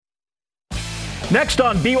Next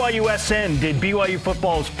on BYUSN, did BYU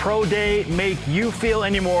football's Pro Day make you feel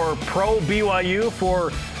any more pro-BYU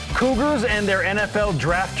for Cougars and their NFL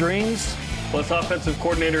draft dreams? Plus, offensive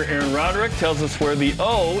coordinator Aaron Roderick tells us where the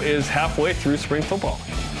O is halfway through spring football.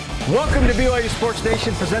 Welcome to BYU Sports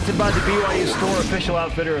Nation, presented by the BYU Store, official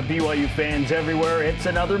outfitter of BYU fans everywhere. It's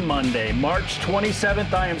another Monday, March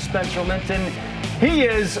 27th. I am Spencer Linton. He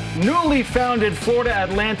is newly founded Florida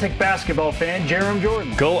Atlantic basketball fan, Jarom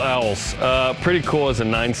Jordan. Go Owls. Pretty cool as a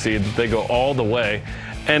 9 seed. They go all the way.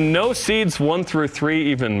 And no seeds 1 through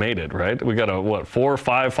 3 even made it, right? We got a, 4,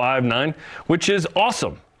 5, 5, 9, which is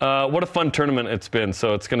awesome. What a fun tournament it's been.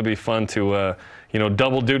 So it's going to be fun to,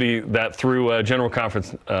 double duty that through General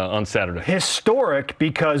Conference on Saturday. Historic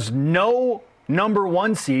because no number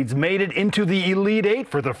 1 seeds made it into the Elite 8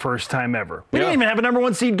 for the first time ever. We didn't even have a number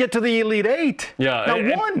 1 seed get to the Elite 8. Yeah.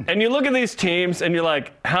 Not one. And you look at these teams and you're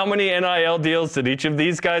like, how many NIL deals did each of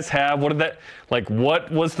these guys have?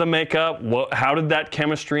 What was the makeup? How did that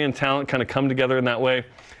chemistry and talent kind of come together in that way?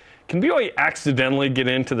 Can BYU accidentally get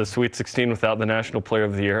into the Sweet 16 without the National Player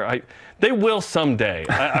of the Year? They will someday.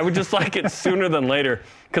 I would just like it sooner than later,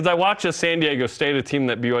 because I watch a San Diego State, a team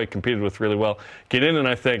that BYU competed with really well, get in, and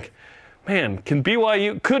I think, man, could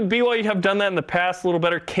BYU have done that in the past a little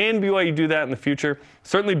better? Can BYU do that in the future?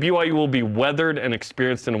 Certainly BYU will be weathered and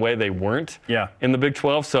experienced in a way they weren't in the Big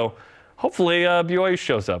 12. So hopefully BYU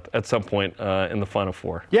shows up at some point in the Final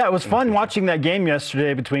Four. Yeah, it was fun watching that game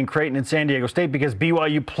yesterday between Creighton and San Diego State, because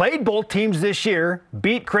BYU played both teams this year,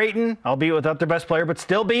 beat Creighton, albeit without their best player, but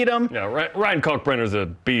still beat them. Yeah, Ryan Kalkbrenner's a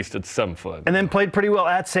beast at 7 foot. And then played pretty well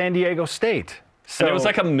at San Diego State. So, and it was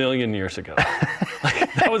like a million years ago.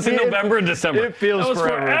 That was in November and December. It feels that was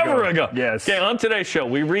forever ago. Yes. Okay, on today's show,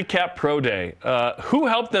 we recap Pro Day. Who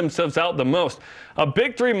helped themselves out the most? A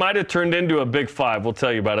Big 3 might have turned into a Big 5. We'll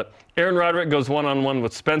tell you about it. Aaron Roderick goes one-on-one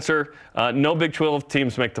with Spencer. No Big 12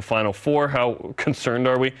 teams make the Final Four. How concerned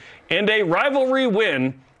are we? And a rivalry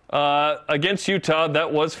win against Utah.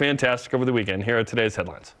 That was fantastic over the weekend. Here are today's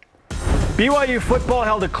headlines. BYU football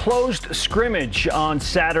held a closed scrimmage on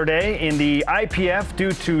Saturday in the IPF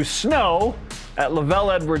due to snow at Lavelle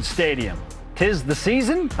Edwards Stadium. 'Tis the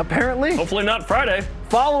season, apparently. Hopefully not Friday.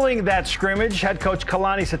 Following that scrimmage, head coach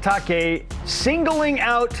Kalani Sitake singling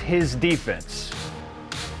out his defense.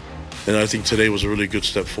 And I think today was a really good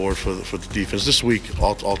step forward for the defense. This week,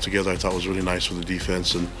 altogether, I thought was really nice for the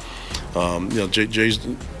defense. And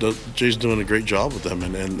Jay's doing a great job with them,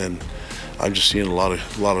 and I'm just seeing a lot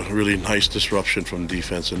of really nice disruption from the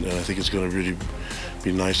defense, and I think it's going to really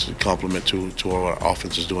be nice to complement to what our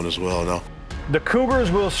offense is doing as well now. The Cougars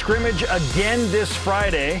will scrimmage again this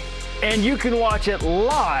Friday, and you can watch it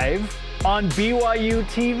live on BYU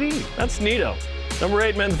TV. That's neato. Number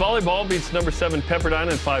 8 men's volleyball beats number 7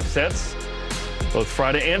 Pepperdine in 5 sets. Both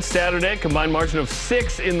Friday and Saturday, combined margin of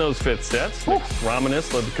 6 in those 5th sets.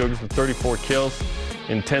 Romanis led the Cougars with 34 kills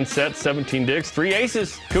in 10 sets, 17 digs, 3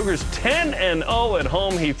 aces. Cougars 10-0 at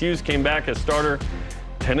home. Heath Hughes came back as starter.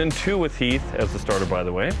 10-2 with Heath as the starter, by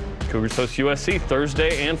the way. Cougars host USC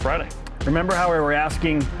Thursday and Friday. Remember how we were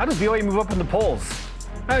asking, how does BYU move up in the polls?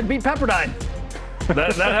 Beat Pepperdine.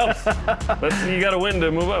 That helps. You got to win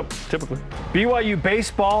to move up, typically. BYU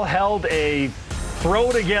baseball held a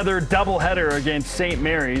throw-together doubleheader against St.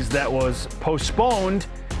 Mary's that was postponed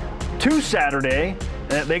to Saturday.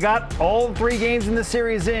 They got all 3 games in the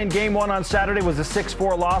series in. Game 1 on Saturday was a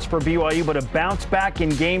 6-4 loss for BYU, but a bounce back in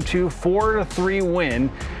Game 2, 4-3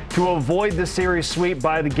 win to avoid the series sweep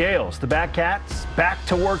by the Gales. The Batcats back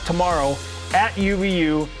to work tomorrow at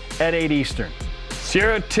UVU at 8 Eastern.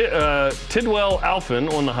 Sierra Tidwell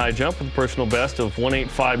Alphen won the high jump with a personal best of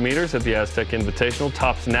 185 meters at the Aztec Invitational,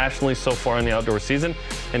 tops nationally so far in the outdoor season.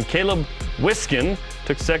 And Caleb Wiskin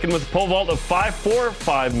took second with a pole vault of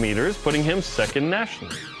 545 meters, putting him second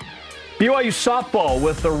nationally. BYU softball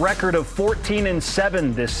with the record of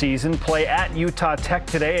 14-7 this season play at Utah Tech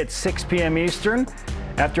today at 6 p.m. Eastern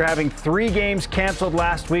after having 3 games canceled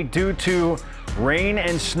last week due to rain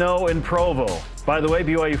and snow in Provo. By the way,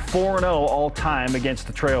 BYU 4-0 all-time against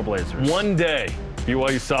the Trailblazers. One day,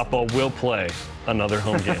 BYU softball will play another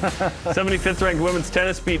home game. 75th ranked women's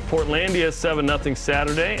tennis beat Portlandia 7-0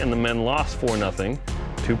 Saturday, and the men lost 4-0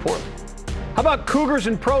 to Portland. How about Cougars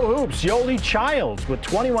and Pro Hoops? Yoli Childs with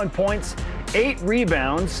 21 points, 8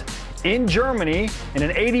 rebounds in Germany in an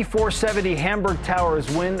 84-70 Hamburg Towers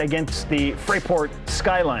win against the Freyport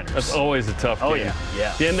Skyliners. That's always a tough game. Oh,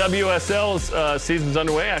 yeah. The NWSL's season's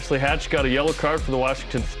underway. Ashley Hatch got a yellow card for the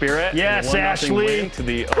Washington Spirit. Yes, Ashley. To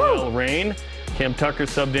the OL Reign. Cam Tucker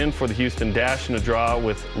subbed in for the Houston Dash in a draw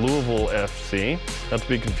with Louisville FC. Not to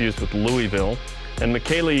be confused with Louisville. And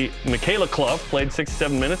Michaela Clough played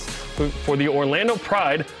 67 minutes for the Orlando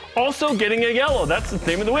Pride, also getting a yellow. That's the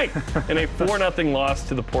theme of the week. In a 4-0 loss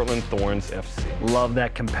to the Portland Thorns FC. Love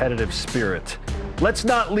that competitive spirit. Let's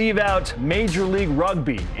not leave out Major League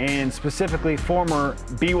Rugby, and specifically former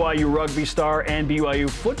BYU rugby star and BYU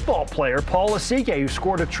football player Paul Asike, who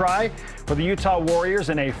scored a try for the Utah Warriors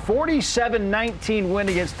in a 47-19 win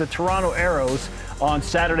against the Toronto Arrows on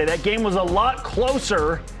Saturday. That game was a lot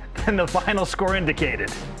closer than the final score indicated.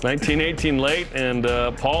 19-18 late, and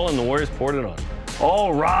Paul and the Warriors poured it on.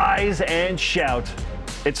 All rise and shout.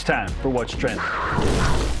 It's time for What's Trending.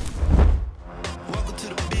 Welcome to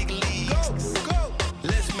the big leagues. Go.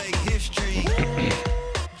 Let's make history.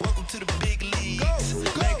 Welcome to the big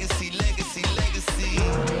leagues. Legacy, legacy, legacy.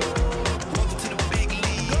 Welcome to the big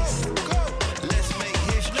leagues. Let's make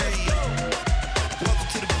history. Welcome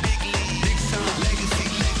to the big leagues. Legacy,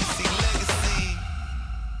 legacy, legacy.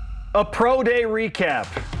 A pro day recap.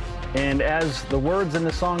 And as the words in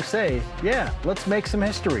the song say, yeah, let's make some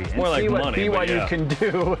history and More like see what money, but BYU yeah. can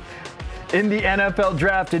do in the NFL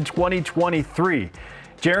draft in 2023.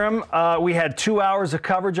 Jarom, we had 2 hours of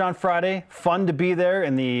coverage on Friday. Fun to be there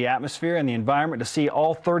in the atmosphere and the environment, to see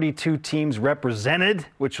all 32 teams represented,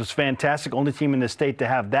 which was fantastic. Only team in the state to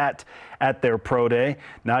have that at their pro day.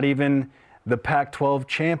 Not even the Pac-12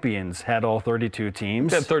 champions had all 32 teams.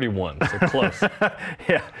 They had 31, so close.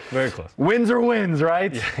 Yeah. Very close. Wins are wins,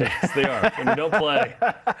 right? Yes, they are. And you don't play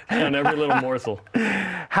on every little morsel.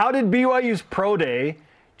 How did BYU's pro day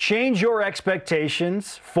change your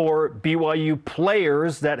expectations for BYU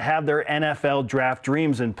players that have their NFL draft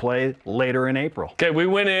dreams in play later in April? Okay, we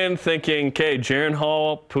went in thinking, okay, Jaron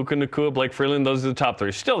Hall, Puka Nacua, Blake Freeland, those are the top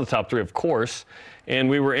three. Still the top three, of course. And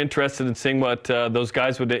we were interested in seeing what those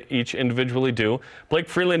guys would each individually do. Blake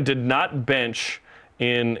Freeland did not bench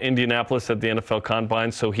in Indianapolis at the NFL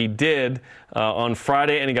Combine, so he did on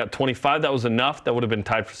Friday, and he got 25. That was enough. That would have been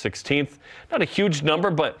tied for 16th. Not a huge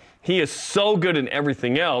number, but he is so good in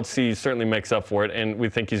everything else, he certainly makes up for it, and we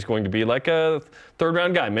think he's going to be like a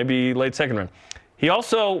third-round guy, maybe late second round. He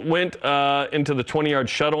also went into the 20-yard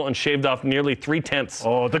shuttle and shaved off nearly 3/10.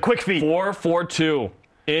 Oh, the quick feet. 4.42.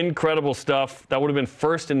 Incredible stuff. That would have been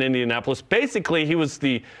first in Indianapolis. Basically, he was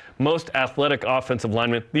the most athletic offensive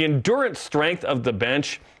lineman. The endurance strength of the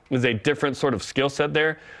bench is a different sort of skill set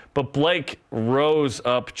there, but Blake rose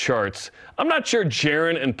up charts. I'm not sure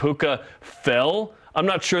Jaron and Puka fell. I'm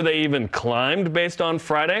not sure they even climbed based on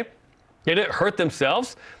Friday. They didn't hurt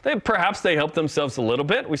themselves. Perhaps they helped themselves a little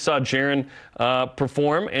bit. We saw Jaron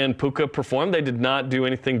perform and Puka perform. They did not do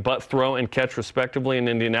anything but throw and catch respectively in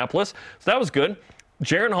Indianapolis. So that was good.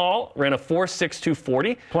 Jaron Hall ran a 4.62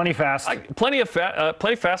 40. Plenty fast. Plenty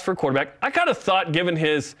fast for a quarterback. I kind of thought, given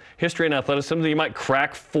his history and athleticism, that he might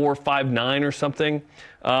crack 4.59 or something.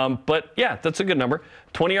 But yeah, that's a good number.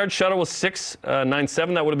 20-yard shuttle was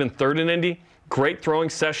 6.97. That would have been third in Indy. Great throwing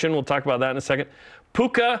session. We'll talk about that in a second.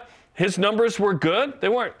 Puka, his numbers were good. They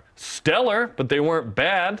weren't stellar, but they weren't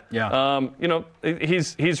bad. Yeah.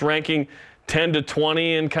 He's ranking 10 to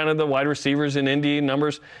 20 in kind of the wide receivers in Indy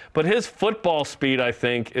numbers. But his football speed, I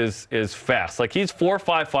think, is fast. Like, he's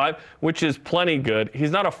 4.55, which is plenty good.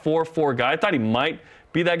 He's not a 4.4 guy. I thought he might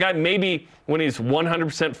be that guy. Maybe when he's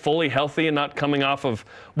 100% fully healthy and not coming off of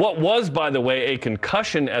what was, by the way, a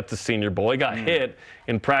concussion at the Senior Bowl. He got hit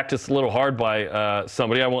in practice a little hard by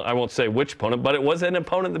somebody. I won't say which opponent, but it was an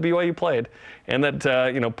opponent that BYU played and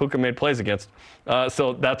that Puka made plays against.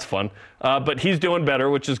 So that's fun. But he's doing better,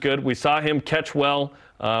 which is good. We saw him catch well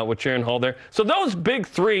with Jaron Hall there. So those big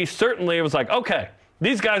three, certainly it was like, okay,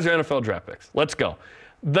 these guys are NFL draft picks. Let's go.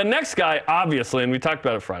 The next guy, obviously, and we talked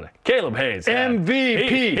about it Friday, Caleb Hayes.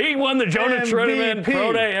 MVP. He won the Jonah Treneman MVP.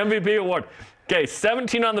 Pro Day MVP award. Okay,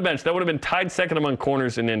 17 on the bench. That would have been tied second among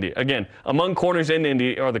corners in Indy. Again, among corners in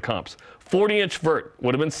Indy are the comps. 40-inch vert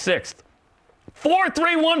would have been sixth. 4.3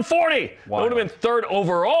 140. Wow. That would have been third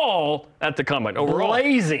overall at the combine. Overall.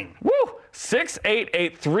 Blazing. Woo!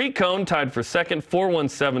 6.88 3-cone tied for second.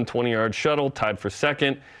 4.17 20-yard shuttle tied for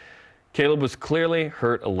second. Caleb was clearly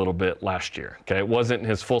hurt a little bit last year. Okay, it wasn't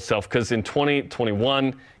his full self, because in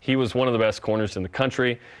 2021 he was one of the best corners in the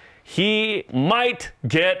country. He might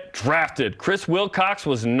get drafted. Chris Wilcox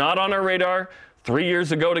was not on our radar 3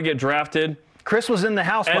 years ago to get drafted. Chris was in the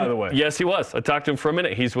house, by the way. Yes, he was. I talked to him for a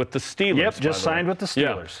minute. He's with the Steelers. Yep, just signed with the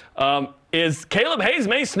Steelers. Yeah. Is Caleb Hayes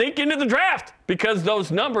may sneak into the draft because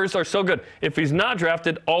those numbers are so good. If he's not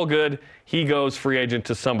drafted, all good. He goes free agent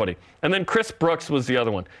to somebody. And then Chris Brooks was the other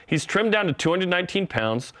one. He's trimmed down to 219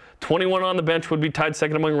 pounds. 21 on the bench, would be tied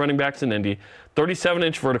second among running backs in Indy.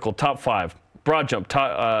 37-inch vertical, top 5. broad jump,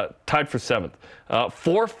 tied for 7th.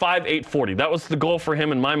 4.58.40. That was the goal for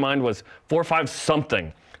him in my mind, was 4.5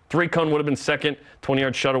 something. 3-cone would have been second.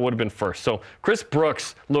 20-yard shuttle would have been first. So Chris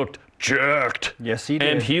Brooks looked jerked. Yes, he did.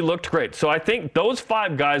 And he looked great. So I think those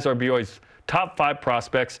 5 guys are BYU's top 5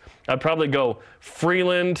 prospects. I'd probably go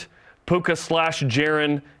Freeland, Puka /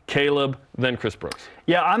 Jaron, Caleb, then Chris Brooks.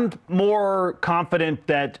 Yeah, I'm more confident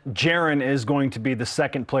that Jaron is going to be the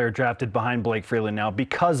second player drafted behind Blake Freeland now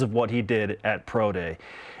because of what he did at Pro Day.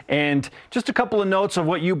 And just a couple of notes of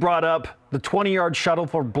what you brought up, the 20-yard shuttle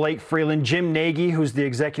for Blake Freeland. Jim Nagy, who's the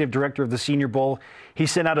executive director of the Senior Bowl, he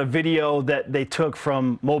sent out a video that they took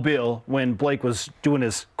from Mobile when Blake was doing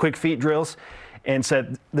his quick feet drills and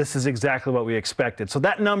said, this is exactly what we expected. So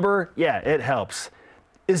that number, yeah, it helps.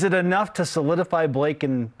 Is it enough to solidify Blake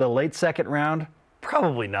in the late second round?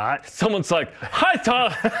 Probably not. Someone's like, I saw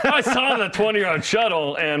the 20-yard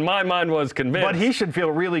shuttle, and my mind was convinced. But he should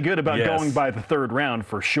feel really good about Yes. going by the third round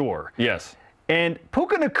for sure. Yes. And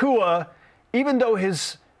Puka Nacua, even though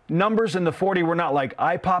his numbers in the 40 were not like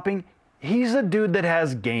eye-popping, he's a dude that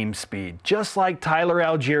has game speed, just like Tyler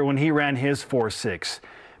Algier when he ran his 4.6.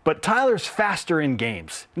 But Tyler's faster in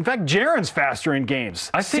games. In fact, Jaron's faster in games.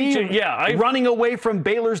 I think, See him running away from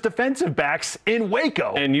Baylor's defensive backs in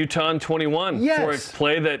Waco. And Utah in 21 Yes. for a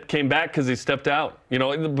play that came back because he stepped out. You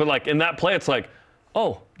know, but like in that play, it's like,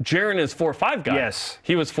 oh, Jaron is 4.5 guy. Yes.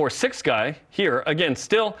 He was 4.6 guy here. Again,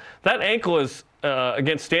 still, that ankle is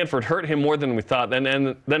against Stanford hurt him more than we thought.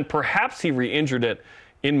 And then perhaps he re-injured it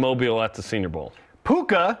in Mobile at the Senior Bowl.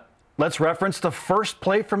 Puka, let's reference the first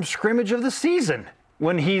play from scrimmage of the season,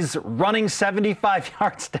 when he's running 75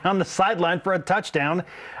 yards down the sideline for a touchdown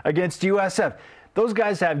against USF. Those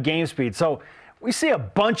guys have game speed. So we see a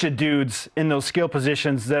bunch of dudes in those skill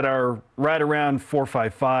positions that are right around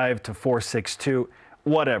 4.55 to 4.62,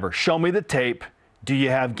 whatever. Show me the tape. Do you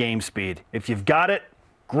have game speed? If you've got it,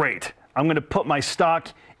 great. I'm going to put my stock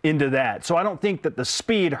into that. So I don't think that the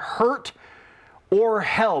speed hurt or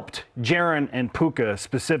helped Jaron and Puka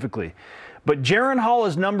specifically. But Jaron Hall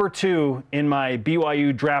is number 2 in my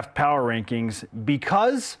BYU draft power rankings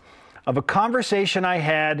because of a conversation I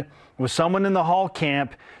had with someone in the Hall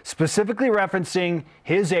camp, specifically referencing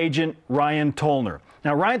his agent, Ryan Tollner.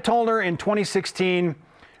 Now, Ryan Tollner in 2016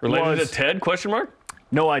 Related was... to Ted, question mark?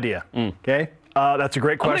 No idea, okay? That's a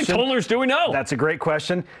great question. How many Tollners do we know? That's a great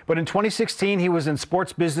question. But in 2016, he was in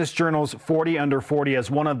Sports Business Journal's 40 Under 40 as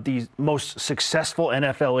one of the most successful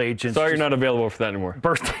NFL agents. Sorry you're not available for that anymore.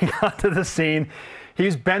 Bursting onto the scene.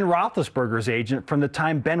 He's Ben Roethlisberger's agent from the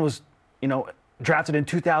time Ben was, drafted in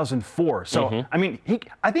 2004. So, I mean,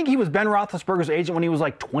 I think he was Ben Roethlisberger's agent when he was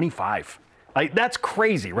like 25. Like, that's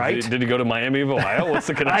crazy, right? Did he go to Miami of Ohio? What's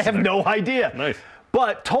the connection? I have no idea. Nice.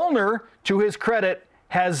 But Tollner, to his credit,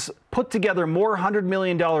 has put together more $100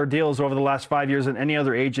 million deals over the last 5 years than any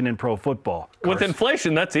other agent in pro football. With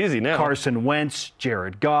inflation, that's easy now. Carson Wentz,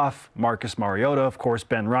 Jared Goff, Marcus Mariota, of course,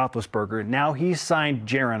 Ben Roethlisberger. Now he's signed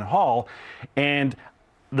Jaron Hall, and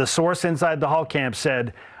the source inside the Hall camp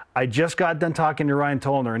said, I just got done talking to Ryan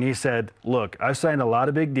Tollner, and he said, look, I've signed a lot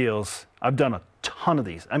of big deals. I've done a ton of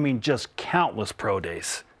these. I mean, just countless pro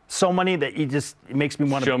days. So many that it makes me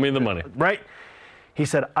want to... Show me the money. Right? He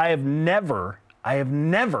said, I have never,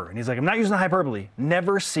 and he's like, I'm not using the hyperbole,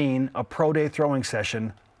 never seen a pro day throwing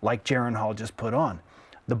session like Jaron Hall just put on.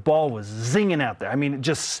 The ball was zinging out there. I mean,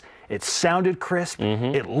 it sounded crisp.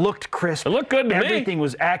 It looked crisp. It looked good to me. Everything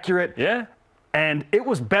was accurate. Yeah. And it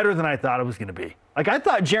was better than I thought it was going to be. Like, I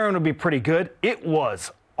thought Jaron would be pretty good. It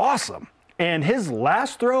was awesome. And his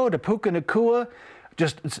last throw to Puka Nacua,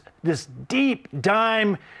 just this deep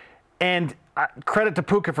dime, and credit to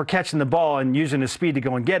Puka for catching the ball and using his speed to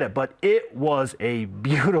go and get it, but it was a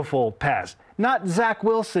beautiful pass. Not Zach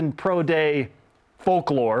Wilson pro day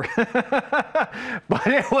folklore, but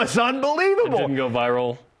it was unbelievable. It didn't go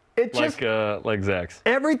viral It just, like Zach's.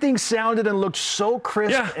 Everything sounded and looked so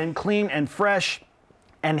crisp and clean and fresh,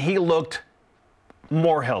 and he looked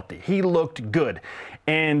more healthy. He looked good.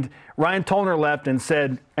 And Ryan Tollner left and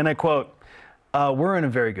said, and I quote, we're in a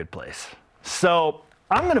very good place. So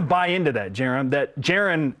I'm going to buy into that, Jaron, that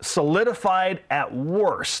Jaron solidified at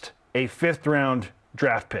worst a 5th round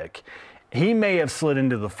draft pick. He may have slid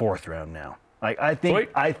into the 4th round now. Like, I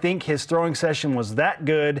think his throwing session was that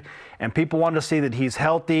good, and people wanted to see that he's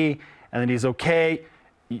healthy and that he's okay.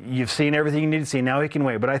 You've seen everything you need to see. Now he can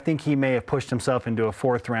wait. But I think he may have pushed himself into a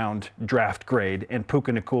 4th round draft grade, and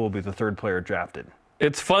Puka Nacua will be the 3rd player drafted.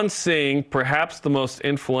 It's fun seeing perhaps the most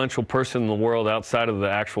influential person in the world outside of the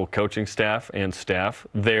actual coaching staff and staff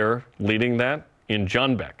there leading that in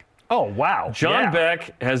John Beck. Oh, wow. John Yeah.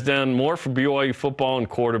 Beck has done more for BYU football and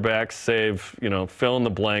quarterbacks, save, fill in the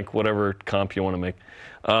blank, whatever comp you want to make,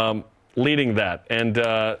 leading that. And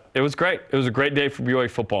it was great. It was a great day for BYU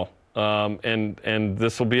football. And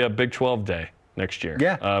this will be a Big 12 day next year.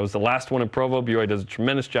 Yeah. It was the last one in Provo. BYU does a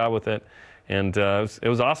tremendous job with it. And it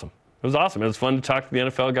was awesome. It was awesome. It was fun to talk to the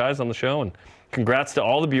NFL guys on the show. And congrats to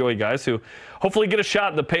all the BYU guys who hopefully get a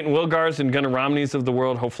shot. The Peyton Wilgars and Gunnar Romneys of the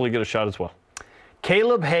world hopefully get a shot as well.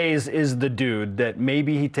 Caleb Hayes is the dude that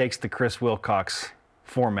maybe he takes the Chris Wilcox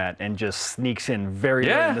format and just sneaks in very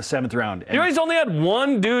late in the 7th round. And BYU's only had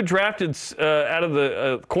one dude drafted out of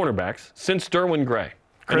the cornerbacks since Derwin Gray.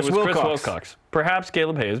 Chris and it was Wilcox. Chris Wilcox. Perhaps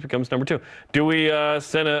Caleb Hayes becomes number 2. Do we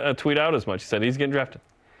send a tweet out as much? He said he's getting drafted.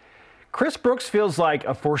 Chris Brooks feels like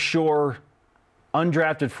a for sure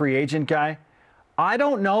undrafted free agent guy. I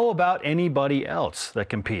don't know about anybody else that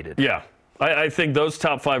competed. Yeah, I think those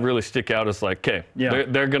top 5 really stick out as like, okay,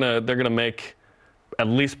 they're gonna make at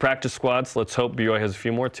least practice squads. Let's hope BYU has a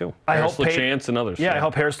few more too. Harris LaChance and others. Yeah, I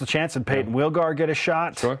hope Harris LaChance and Peyton Wilgar get a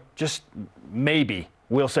shot. Sure. Just maybe.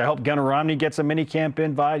 We'll say I hope Gunnar Romney gets a mini camp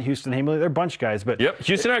invite. Houston Hamley, they're a bunch of guys. But yep,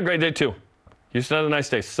 Houston had a great day too. Houston had a nice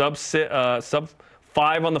day. Sub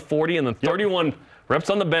 5 on the 40 and then 31 reps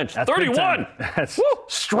on the bench. That's 31. That's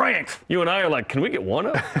strength. You and I are like, can we get one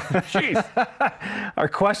up? Jeez. Our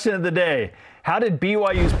question of the day: how did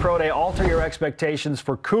BYU's Pro Day alter your expectations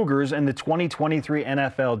for Cougars in the 2023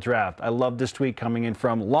 NFL Draft? I love this tweet coming in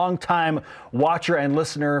from longtime watcher and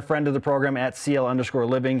listener, friend of the program at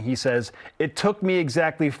CL_living. He says, "It took me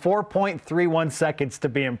exactly 4.31 seconds to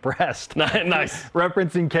be impressed." Nice.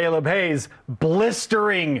 Referencing Caleb Hayes'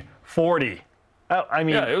 blistering 40. I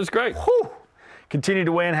mean, Yeah, it was great. whew. Continue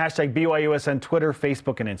to weigh in, hashtag BYUSN, Twitter,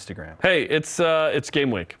 Facebook, and Instagram. Hey, it's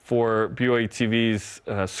game week for BYU TV's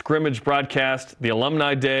scrimmage broadcast, the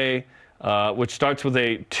Alumni Day, which starts with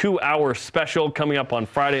a 2-hour special coming up on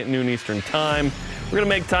Friday at noon Eastern Time. We're going to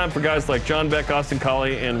make time for guys like John Beck, Austin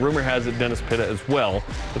Colley, and rumor has it Dennis Pitta as well.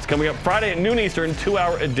 It's coming up Friday at noon Eastern,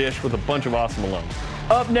 2-hour dish with a bunch of awesome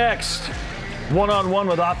alums. Up next, one-on-one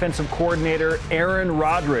with offensive coordinator Aaron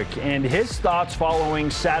Roderick and his thoughts following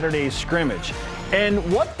Saturday's scrimmage.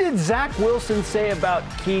 And what did Zach Wilson say about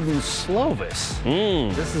Keaton Slovis?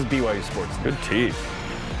 This is BYU Sports. Good tease.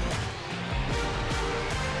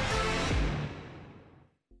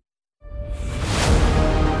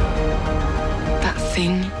 That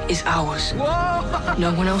thing is ours. Whoa!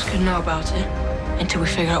 No one else can know about it until we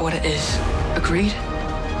figure out what it is. Agreed?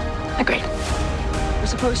 Agreed. We're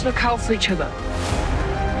supposed to look out for each other.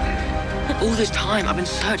 All this time, I've been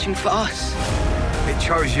searching for us. It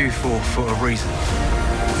chose you for a reason.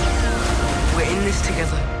 We're in this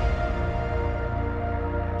together.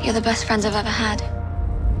 You're the best friends I've ever had.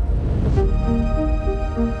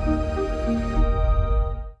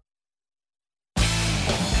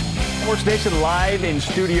 Sports Nation live in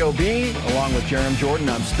Studio B, along with Jarom Jordan.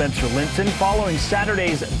 I'm Spencer Linton. Following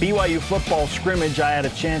Saturday's BYU football scrimmage, I had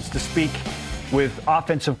a chance to speak with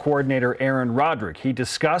offensive coordinator Aaron Roderick. He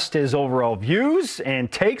discussed his overall views and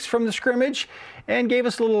takes from the scrimmage and gave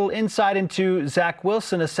us a little insight into Zach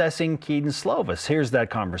Wilson assessing Keaton Slovis. Here's that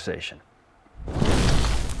conversation.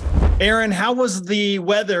 Aaron, how was the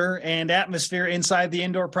weather and atmosphere inside the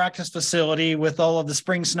indoor practice facility with all of the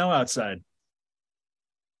spring snow outside?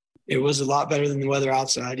 It was a lot better than the weather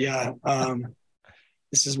outside. Yeah.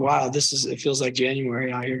 This is wild. It feels like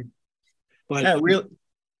January out here. But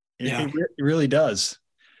yeah, it really does.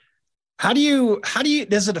 How do you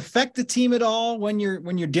does it affect the team at all when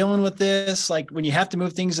you're dealing with this? Like when you have to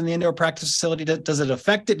move things in the indoor practice facility, does it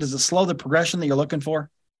affect it? Does it slow the progression that you're looking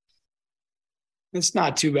for? it's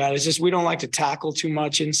not too bad. It's just we don't like to tackle too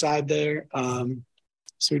much inside there.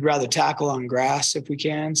 So we'd rather tackle on grass if we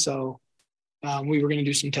can. So we were going to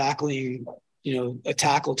do some tackling, a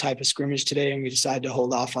tackle type of scrimmage today, and we decided to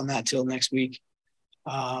hold off on that till next week.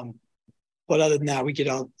 But other than that, we get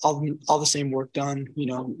all the same work done.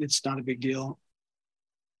 It's not a big deal.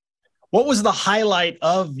 What was the highlight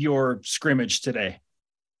of your scrimmage today?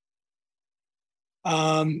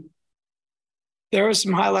 There were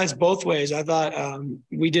some highlights both ways. I thought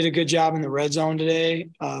we did a good job in the red zone today,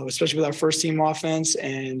 especially with our first team offense.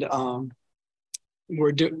 And I'm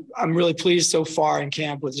really pleased so far in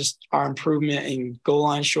camp with just our improvement in goal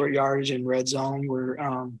line, short yardage, and red zone. We're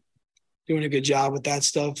doing a good job with that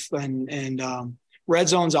stuff. And red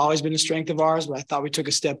zone's always been a strength of ours, but I thought we took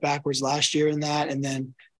a step backwards last year in that. And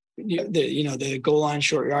then the goal line,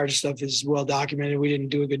 short yardage stuff is well documented. We didn't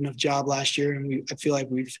do a good enough job last year, and I feel like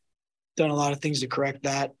we've done a lot of things to correct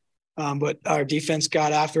that. But our defense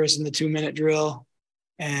got after us in the 2-minute drill,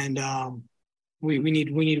 and we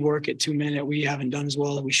need work at 2-minute. We haven't done as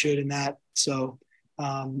well as we should in that. So,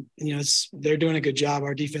 they're doing a good job.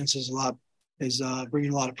 Our defense is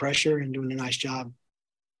bringing a lot of pressure and doing a nice job.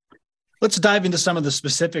 Let's dive into some of the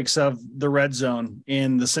specifics of the red zone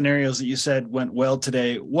in the scenarios that you said went well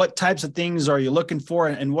today. What types of things are you looking for,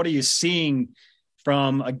 and what are you seeing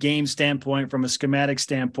from a game standpoint, from a schematic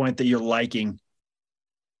standpoint, that you're liking?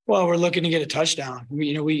 Well, we're looking to get a touchdown.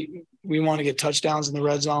 We want to get touchdowns in the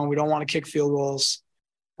red zone. We don't want to kick field goals.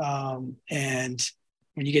 And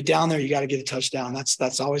when you get down there, you got to get a touchdown.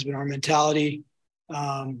 That's always been our mentality.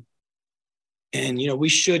 We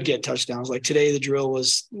should get touchdowns. Like today, the drill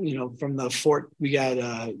was, from the fort, we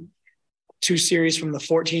got 2 series from the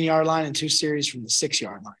 14-yard line and 2 series from the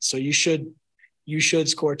 6-yard line. So you should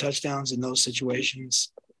score touchdowns in those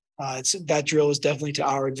situations. That drill is definitely to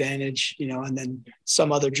our advantage, and then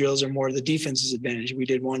some other drills are more to the defense's advantage. We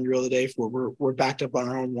did one drill today where we're backed up on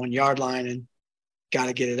our own 1-yard line and got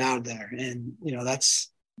to get it out of there. And,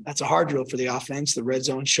 that's a hard drill for the offense. The red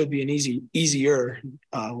zone should be an easier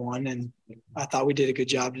one. And I thought we did a good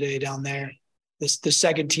job today down there. The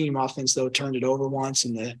second team offense, though, turned it over once,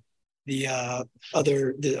 and the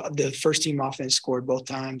first team offense scored both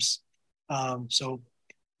times. All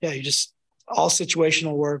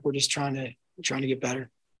situational work. We're just trying to get better.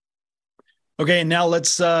 Okay, and now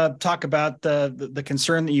let's talk about the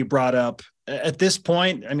concern that you brought up. At this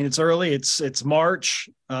point, I mean, it's early. It's March.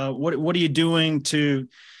 What are you doing to,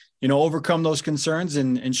 overcome those concerns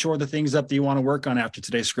and shore the things up that you want to work on after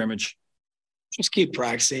today's scrimmage? Just keep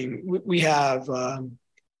practicing. We have a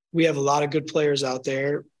lot of good players out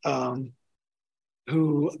there, guys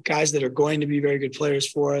that are going to be very good players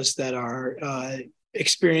for us, that are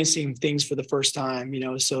experiencing things for the first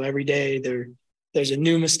time. So every day there's a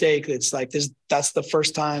new mistake that's like this. That's the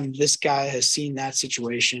first time this guy has seen that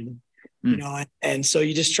situation. And so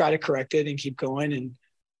you just try to correct it and keep going. And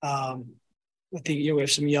I think we have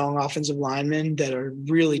some young offensive linemen that are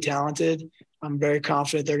really talented. I'm very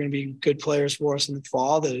confident they're going to be good players for us in the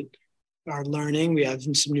fall that are learning. We have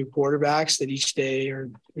some new quarterbacks that each day are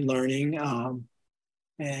learning.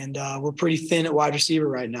 And we're pretty thin at wide receiver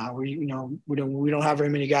right now. We don't have very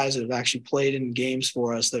many guys that have actually played in games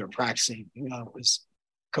for us that are practicing. Because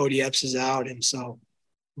Cody Epps is out, and so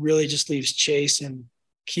really just leaves Chase and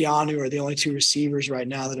Keanu are the only 2 receivers right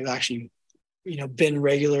now that have actually, been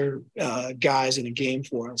regular guys in a game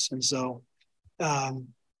for us. And so,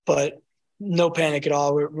 but no panic at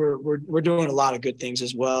all. We're doing a lot of good things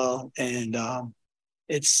as well, and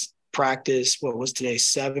it's practice. What was today?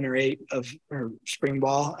 7 or 8 or spring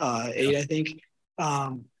ball, 8, I think.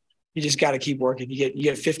 You just got to keep working. You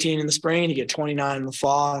get 15 in the spring, and you get 29 in the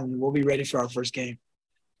fall, and we'll be ready for our first game.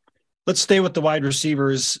 Let's stay with the wide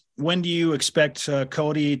receivers. When do you expect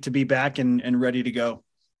Cody to be back and ready to go?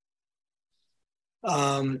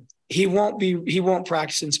 He won't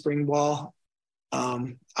practice in spring ball. I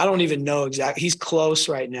don't even know exactly. He's close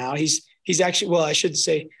right now. He's actually, well, I should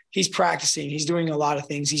say he's practicing. He's doing a lot of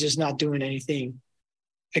things. He's just not doing anything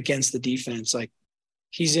against the defense. Like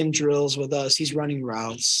he's in drills with us. He's running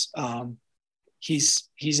routes. He's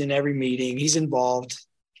in every meeting. He's involved.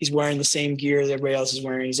 He's wearing the same gear that everybody else is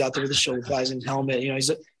wearing. He's out there with the shoulder pads and helmet.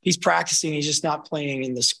 He's practicing. He's just not playing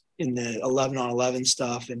in the 11-on-11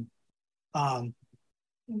 stuff. And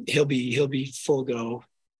he'll be full go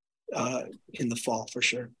in the fall for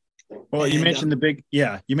sure. Well, you mentioned the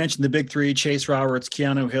big 3: Chase Roberts,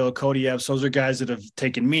 Keanu Hill, Cody Epps. Those are guys that have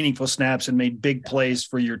taken meaningful snaps and made big plays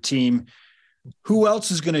for your team. Who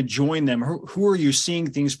else is going to join them? Who are you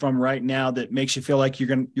seeing things from right now that makes you feel like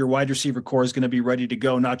your wide receiver core is going to be ready to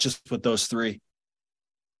go, not just with those 3?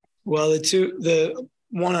 Well, the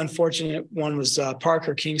one unfortunate one was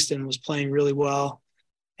Parker Kingston was playing really well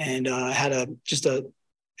and had a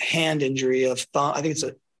hand injury of thumb. I think I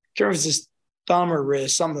can't remember if it's his thumb or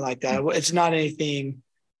wrist, something like that. It's not anything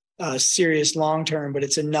serious long-term, but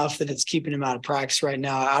it's enough that it's keeping him out of practice right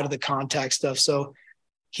now, out of the contact stuff. So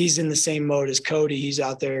he's in the same mode as Cody. He's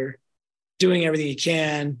out there doing everything he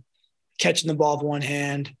can, catching the ball with one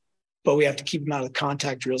hand, but we have to keep him out of the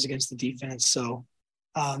contact drills against the defense. So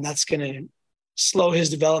that's going to slow his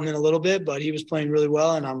development a little bit, but he was playing really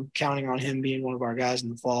well, and I'm counting on him being one of our guys in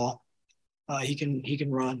the fall. He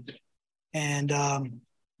can run. And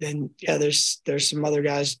then there's some other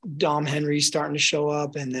guys. Dom Henry's starting to show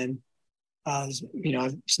up, and then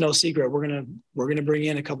it's no secret we're gonna bring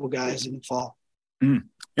in a couple guys in the fall.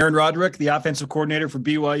 Aaron Roderick, the offensive coordinator for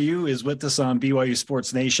BYU, is with us on BYU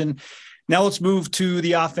Sports Nation. Now let's move to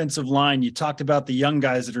the offensive line. You talked about the young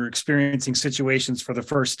guys that are experiencing situations for the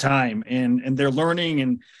first time, and they're learning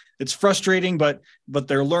and it's frustrating, but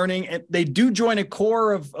they're learning. And they do join a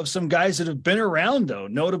core of some guys that have been around, though,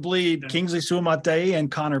 notably Kingsley Suamata'i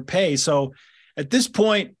and Connor Pay. So at this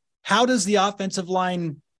point, how does the offensive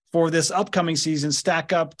line for this upcoming season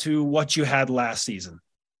stack up to what you had last season?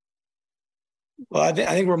 Well, I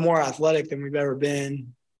think we're more athletic than we've ever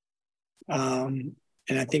been. And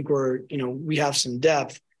I think we have some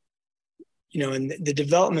depth, and the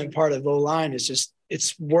development part of O-line is just,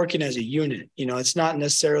 it's working as a unit. It's not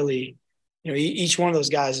necessarily, each one of those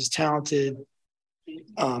guys is talented,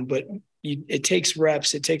 but it takes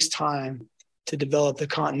reps, it takes time to develop the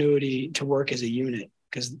continuity to work as a unit,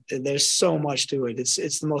 because there's so much to it.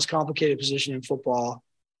 It's the most complicated position in football,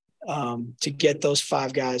 to get those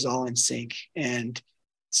 5 guys all in sync. And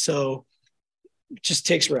so it just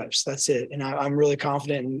takes reps. That's it. And I'm really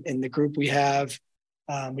confident in the group we have.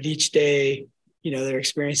 But each day, they're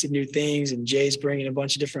experiencing new things, and Jay's bringing a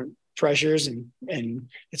bunch of different pressures, and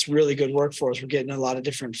it's really good work for us. We're getting a lot of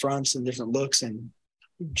different fronts and different looks, and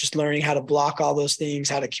just learning how to block all those things,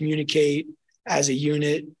 how to communicate as a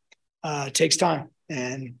unit. Takes time,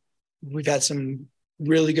 and we've had some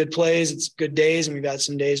really good plays. It's good days, and we've had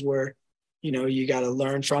some days where, you got to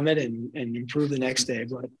learn from it and improve the next day.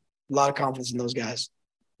 But a lot of confidence in those guys.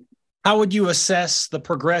 How would you assess the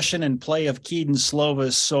progression and play of Keaton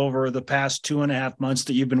Slovis over the past 2.5 months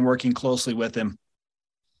that you've been working closely with him?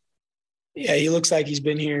 Yeah, he looks like he's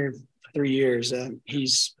been here 3 years.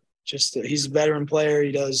 He's a veteran player.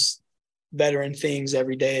 He does veteran things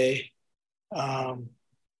every day.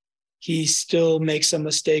 He still makes a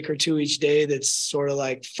mistake or two each day. That's sort of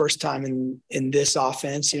like first time in this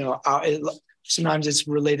offense. Sometimes it's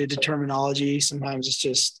related to terminology. Sometimes it's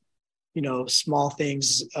just, small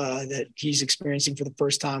things that he's experiencing for the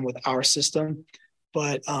first time with our system.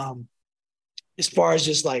 But as far as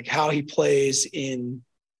just like how he plays in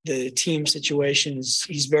the team situations,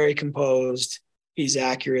 he's very composed. He's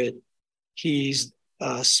accurate. He's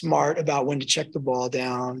smart about when to check the ball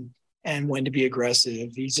down and when to be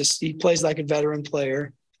aggressive. He plays like a veteran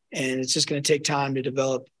player, and it's just going to take time to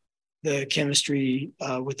develop the chemistry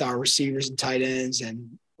with our receivers and tight ends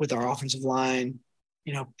and with our offensive line.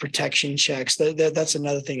 Protection checks. That's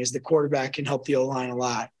another thing, is the quarterback can help the O-line a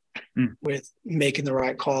lot with making the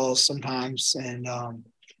right calls sometimes, and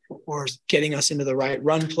or getting us into the right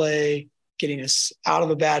run play, getting us out of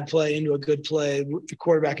a bad play into a good play. The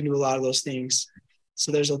quarterback can do a lot of those things.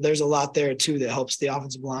 So there's a lot there too that helps the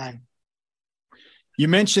offensive line. You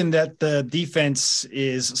mentioned that the defense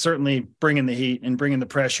is certainly bringing the heat and bringing the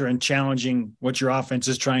pressure and challenging what your offense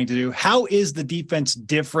is trying to do. How is the defense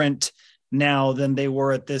different now than they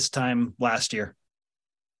were at this time last year?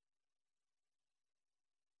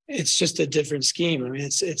 It's just a different scheme. I mean,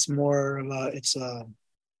 it's more of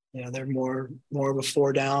they're more of a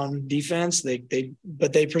 4-down defense.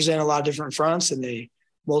 But they present a lot of different fronts, and they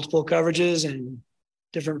multiple coverages and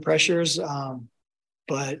different pressures.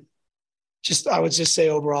 But I would just say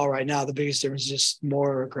overall right now, the biggest difference is just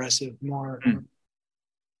more aggressive, more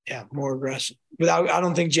aggressive. I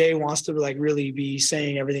don't think Jay wants to really be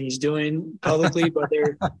saying everything he's doing publicly, but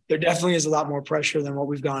there definitely is a lot more pressure than what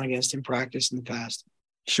we've gone against in practice in the past.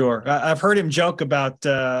 Sure. I've heard him joke about,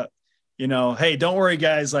 hey, don't worry,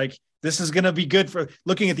 guys. Like, this is going to be good for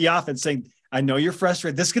looking at the offense, saying, I know you're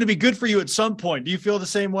frustrated. This is going to be good for you at some point. Do you feel the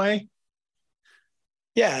same way?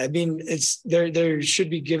 Yeah. I mean, there should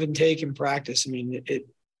be give and take in practice. I mean,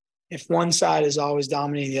 if one side is always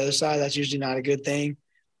dominating the other side, that's usually not a good thing.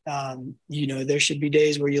 There should be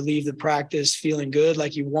days where you leave the practice feeling good,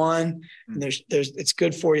 like you won. And it's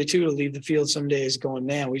good for you too to leave the field some days going,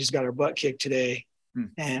 man, we just got our butt kicked today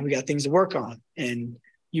and we got things to work on. And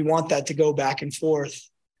you want that to go back and forth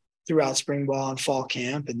throughout spring ball and fall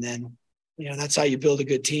camp. And then, that's how you build a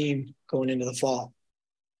good team going into the fall.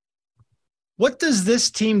 What does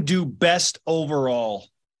this team do best overall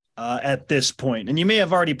at this point? And you may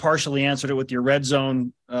have already partially answered it with your red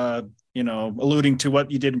zone, alluding to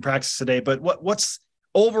what you did in practice today, but what's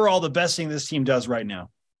overall the best thing this team does right now?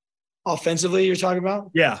 Offensively, you're talking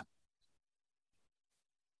about? Yeah.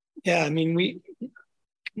 Yeah. I mean, we're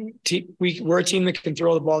a team that can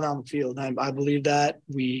throw the ball down the field. I believe that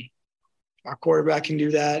our quarterback can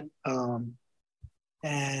do that.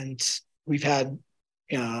 And we've had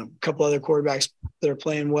a couple other quarterbacks that are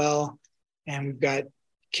playing well, and we've got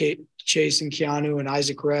Chase and Keanu and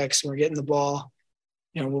Isaac Rex, and we're getting the ball.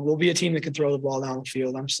 We'll be a team that can throw the ball down the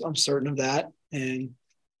field. I'm certain of that. And,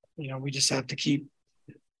 we just have to keep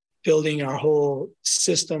building our whole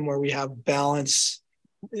system where we have balance,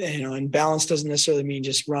 and balance doesn't necessarily mean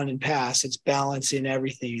just run and pass. It's balance in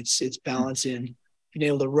everything. It's balance in being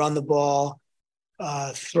able to run the ball,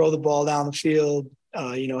 throw the ball down the field,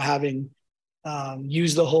 having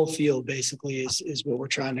use the whole field basically is what we're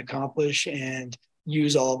trying to accomplish, and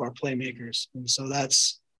use all of our playmakers. And so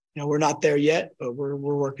that's, we're not there yet, but we're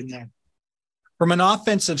working there. From an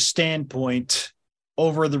offensive standpoint,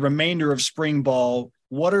 over the remainder of spring ball,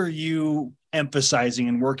 what are you emphasizing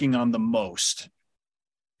and working on the most?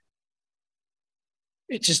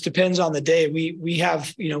 It just depends on the day. We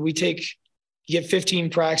have, you get 15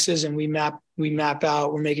 practices and we map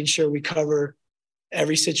out, we're making sure we cover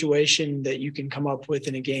every situation that you can come up with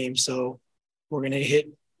in a game. So we're going to hit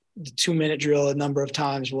the 2-minute drill a number of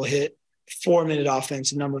times. We'll hit 4-minute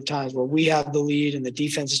offense a number of times where we have the lead and the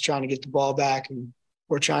defense is trying to get the ball back and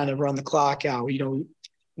we're trying to run the clock out.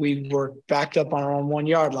 We work backed up on our own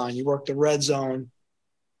 1-yard line. You work the red zone.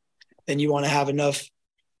 Then you want to have enough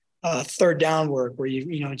third down work where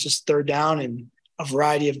it's just third down and a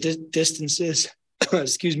variety of distances,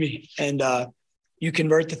 excuse me. And you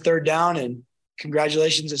convert the third down and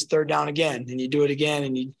congratulations, it's third down again. And you do it again.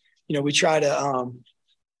 And we try to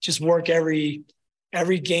just work every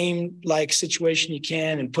game like situation you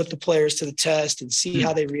can and put the players to the test and see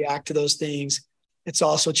how they react to those things. It's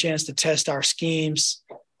also a chance to test our schemes.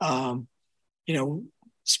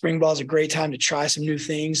 Spring ball is a great time to try some new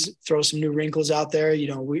things, throw some new wrinkles out there.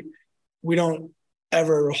 We don't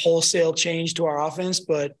ever wholesale change to our offense,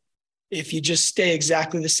 but if you just stay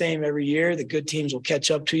exactly the same every year, the good teams will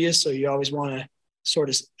catch up to you. So you always want to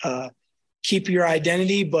sort of keep your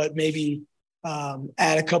identity, but maybe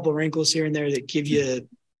add a couple of wrinkles here and there that give you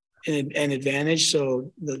an advantage.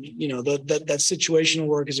 So that situational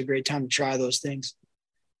work is a great time to try those things.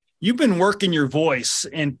 You've been working your voice,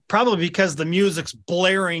 and probably because the music's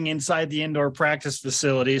blaring inside the indoor practice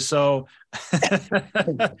facility. So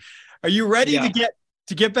are you ready to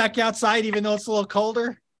get back outside, even though it's a little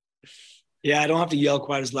colder? Yeah, I don't have to yell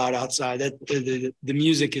quite as loud outside. The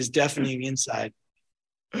music is deafening inside.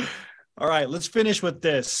 All right, let's finish with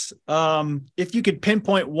this. If you could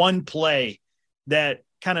pinpoint one play that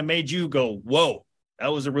kind of made you go, whoa,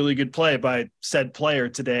 that was a really good play by said player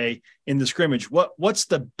today in the scrimmage. What's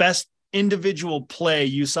the best individual play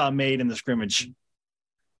you saw made in the scrimmage?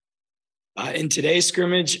 In today's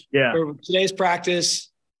scrimmage, or today's practice,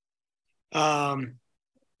 there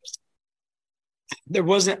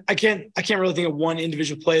wasn't. I can't really think of one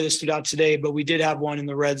individual play that stood out today, but we did have one in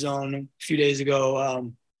the red zone a few days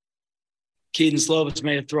ago. Keaton Slovitz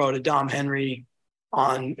made a throw to Dom Henry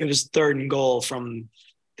it was 3rd and goal from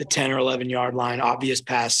the 10 or 11 yard line, obvious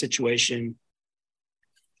pass situation.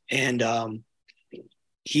 And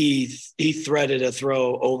he threaded a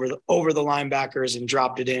throw over the linebackers and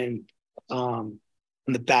dropped it in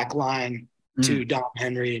the back line to Dom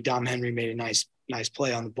Henry. Dom Henry made a nice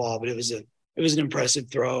play on the ball, but it was an impressive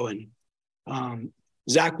throw. And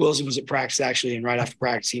Zach Wilson was at practice actually, and right after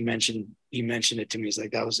practice he mentioned it to me. He's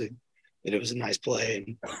like, it was a nice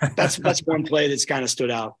play. And that's one play that's kind of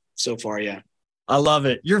stood out so far. Yeah. I love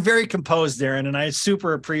it. You're very composed, Aaron, and I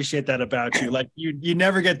super appreciate that about you. Like you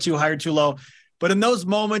never get too high or too low, but in those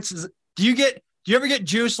moments, do you ever get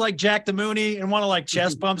juiced like Jack the Mooney and want to like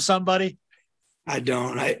chest bump somebody? I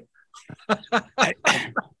don't. I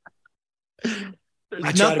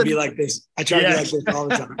try to be like this. I try to be like this all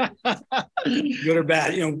the time, good or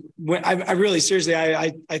bad. I really seriously,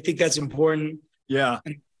 I think that's important. Yeah.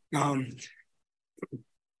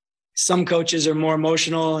 Some coaches are more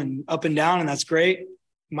emotional and up and down, and that's great.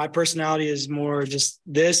 My personality is more just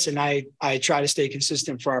this, and I try to stay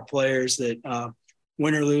consistent for our players that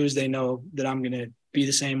win or lose, they know that I'm going to be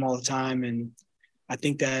the same all the time. And I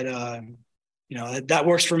think that, that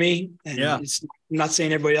works for me. And I'm not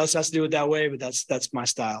saying everybody else has to do it that way, but that's my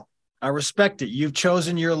style. I respect it. You've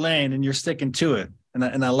chosen your lane and you're sticking to it.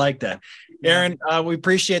 And I like that. Aaron, we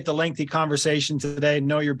appreciate the lengthy conversation today.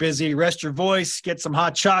 Know you're busy. Rest your voice, get some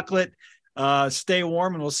hot chocolate, stay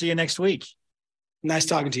warm, and we'll see you next week. Nice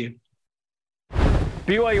talking to you.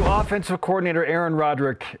 BYU offensive coordinator Aaron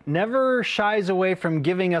Roderick never shies away from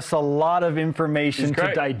giving us a lot of information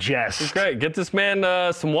to digest. He's great. Get this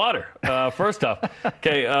man some water, first off.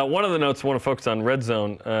 Okay, one of the notes I want to focus on, red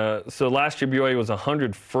zone. So last year, BYU was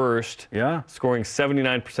 101st, scoring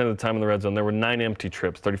 79% of the time in the red zone. There were 9 empty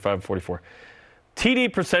trips, 35-44.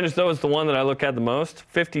 TD percentage, though, is the one that I look at the most.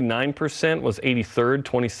 59% was 83rd,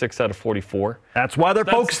 26 out of 44. That's why they're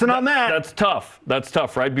focusing on that. That's tough. That's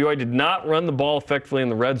tough, right? BYU did not run the ball effectively in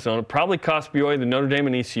the red zone. It probably cost BYU the Notre Dame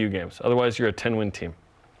and ECU games. Otherwise, you're a 10-win team.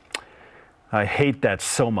 I hate that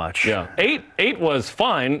so much. Yeah. Eight was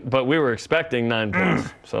fine, but we were expecting 9 points.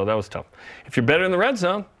 So that was tough. If you're better in the red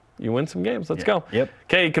zone, You win some games. Let's go. Yep.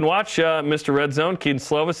 Okay, you can watch Mr. Red Zone, Keaton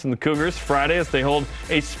Slovis and the Cougars Friday as they hold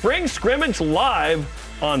a spring scrimmage live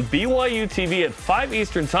on BYU TV at 5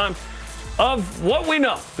 Eastern time. Of what we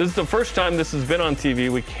know, this is the first time this has been on TV.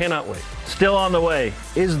 We cannot wait. Still on the way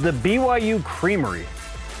is the BYU Creamery.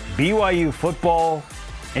 BYU football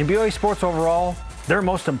and BYU sports overall, their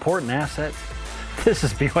most important asset. This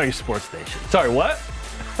is BYU Sports Nation. Sorry, what?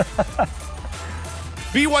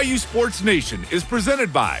 BYU Sports Nation is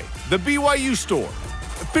presented by The BYU Store,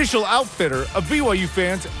 official outfitter of BYU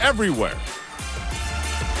fans everywhere.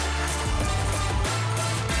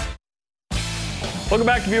 Welcome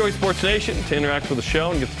back to BYU Sports Nation. To interact with the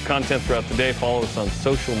show and get some content throughout the day, follow us on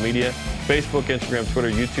social media, Facebook, Instagram,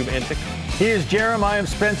 Twitter, YouTube, and TikTok. Here's Jarom. I am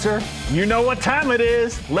Spencer. You know what time it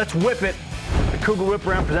is. Let's whip it. The Cougar Whip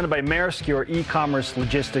Around presented by Maersk, your e-commerce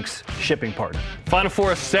logistics shipping partner. Final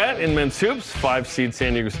Four set in men's hoops. 5-seed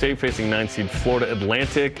San Diego State facing 9-seed Florida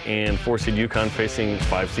Atlantic and 4-seed UConn facing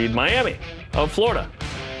 5-seed Miami of Florida.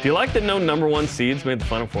 Do you like that no number 1 seeds made the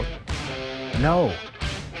Final Four? No.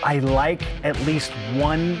 I like at least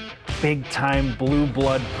one big-time blue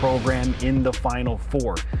blood program in the Final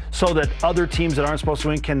Four so that other teams that aren't supposed to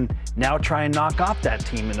win can now try and knock off that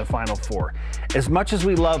team in the Final Four. As much as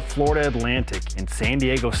we love Florida Atlantic and San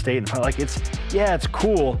Diego State, it's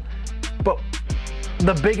cool, but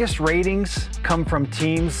the biggest ratings come from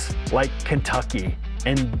teams like Kentucky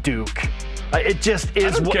and Duke. It just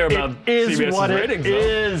is what it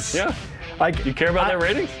is. Yeah. You care about their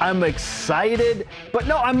ratings? I'm excited, but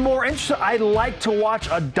no, I'm more interested. I like to watch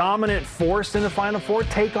a dominant force in the Final Four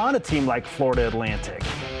take on a team like Florida Atlantic.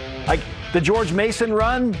 Like the George Mason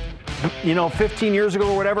run, 15 years ago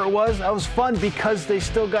or whatever it was, that was fun because they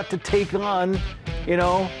still got to take on,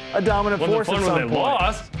 a dominant force at some point. Wasn't fun when they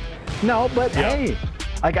lost. No, but hey,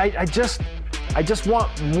 I just want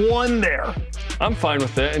one there. I'm fine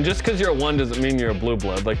with it. And just because you're a 1 doesn't mean you're a blue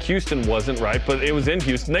blood. Like Houston wasn't right, but it was in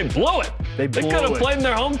Houston. They blew it. They could have played in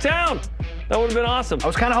their hometown. That would have been awesome. I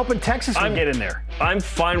was kind of hoping Texas would get in there. I'm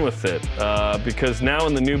fine with it because now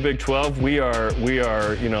in the new Big 12, we are,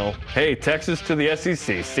 hey, Texas to the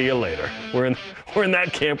SEC. See you later. We're in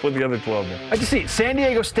that camp with the other 12 now. I just see San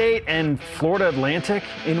Diego State and Florida Atlantic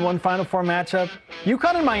in one Final Four matchup.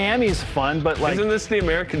 UConn and Miami is fun, but isn't this the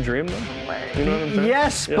American dream though? You know what I'm saying?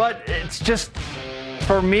 Yes, yeah. But it's just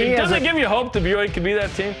for me. It doesn't give you hope that BYU could be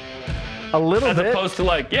that team. A little bit. As opposed to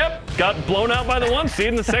got blown out by the 1 seed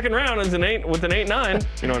in the second round with an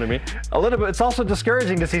 8-9. You know what I mean? A little bit. It's also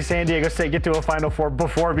discouraging to see San Diego State get to a Final Four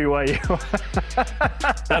before BYU.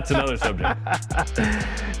 That's another subject.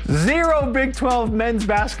 0 Big 12 men's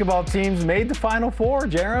basketball teams made the Final Four,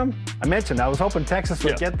 Jarom. I mentioned I was hoping Texas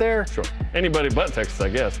would get there. Sure. Anybody but Texas, I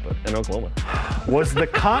guess, and Oklahoma. Was the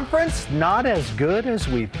conference not as good as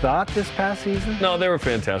we thought this past season? No, they were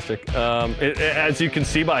fantastic. As you can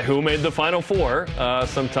see by who made the Final Four,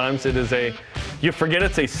 sometimes it is you forget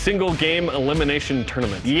it's a single game elimination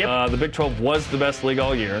tournament. Yep. The Big 12 was the best league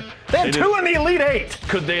all year. They had 2 in the Elite 8.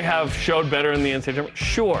 Could they have showed better in the NCAA tournament?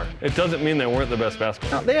 Sure. It doesn't mean they weren't the best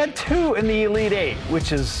basketball. No, they had 2 in the Elite 8,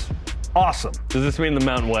 which is awesome. Does this mean the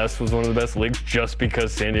Mountain West was one of the best leagues just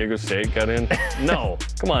because San Diego State got in? No.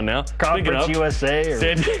 Come on now. Conference USA?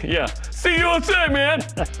 CUSA, man.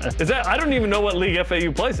 Is that? I don't even know what league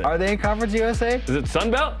FAU plays in. Are they in Conference USA? Is it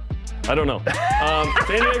Sunbelt? I don't know.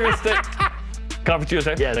 San Diego State. Conference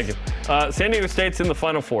USA? Yes. Thank you. San Diego State's in the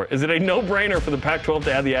Final Four. Is it a no-brainer for the Pac-12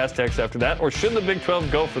 to add the Aztecs after that, or should the Big 12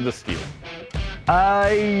 go for the steal?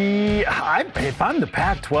 If I'm the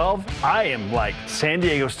Pac-12, I am like, San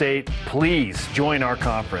Diego State, please join our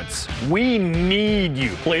conference. We need you.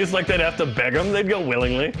 Please, like they'd have to beg them. They'd go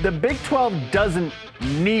willingly. The Big 12 doesn't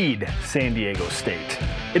need San Diego State.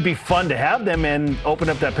 It'd be fun to have them and open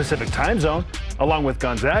up that Pacific time zone along with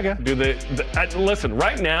Gonzaga. Listen,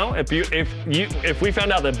 right now, if we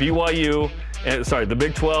found out that the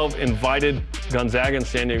Big 12 invited Gonzaga and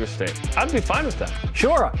San Diego State, I'd be fine with that.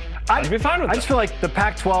 Sure. I'd be fine with that. I just feel like the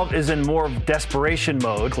Pac-12 is in more of desperation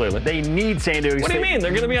mode. Clearly. They need San Diego State. What do you mean?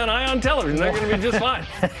 They're going to be on Ion Television. They're going to be just fine.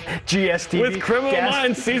 GSTV. With Criminal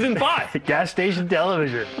Minds Season 5. Gas station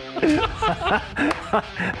television.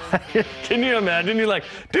 Can you imagine? You're like,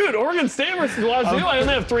 dude, Oregon State versus Wazoo. I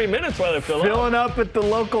only have 3 minutes while they fill up. Filling up at the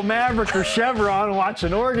local Maverick or Chevron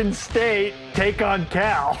watching Oregon State take on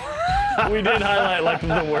Cal. We did highlight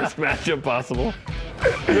the worst matchup possible.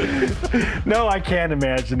 No, I can't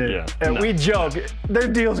imagine it. Yeah, and we joke, their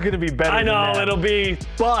deal's going to be better I know, than that. It'll be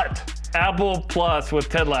but Apple Plus with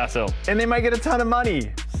Ted Lasso. And they might get a ton of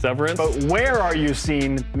money. Severance. But where are you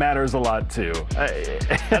seen matters a lot too.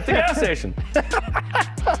 At the gas station.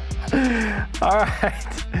 All right.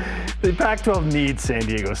 The Pac-12 needs San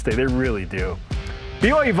Diego State. They really do.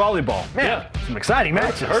 BYU volleyball. Man, some exciting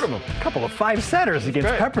matches. Heard of them. A couple of 5-setters against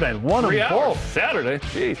great. Pepperdine. Won them both. Saturday.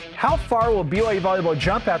 Jeez. How far will BYU volleyball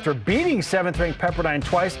jump after beating 7th-ranked Pepperdine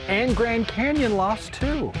twice and Grand Canyon lost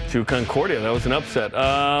 2? To Concordia. That was an upset.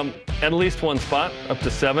 At least one spot, up to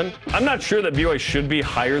 7. I'm not sure that BYU should be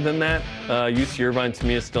higher than that. UC Irvine, to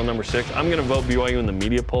me, is still number 6. I'm going to vote BYU in the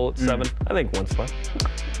media poll at 7. I think one spot.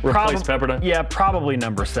 Replace Pepperdine. Yeah, probably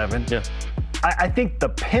number 7. Yeah. I think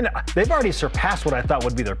they've already surpassed what I thought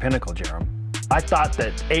would be their pinnacle, Jarom. I thought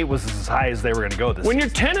that 8 was as high as they were going to go this When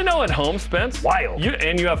season. you're 10-0 at home, Spence, wild.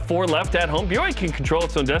 And you have 4 left at home, BYU can control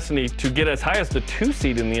its own destiny to get as high as the 2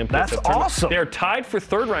 seed in the MPSF That's tournament. awesome. They're tied for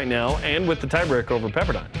 3rd right now, and with the tiebreaker over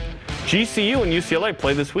Pepperdine. GCU and UCLA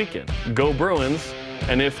play this weekend. Go Bruins.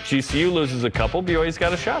 And if GCU loses a couple, BYU's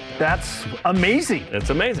got a shot. That's amazing.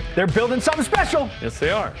 It's amazing. They're building something special. Yes,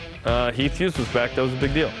 they are. Heath Hughes was back. That was a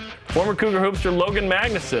big deal. Former Cougar hoopster Logan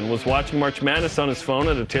Magnuson was watching March Madness on his phone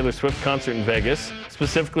at a Taylor Swift concert in Vegas,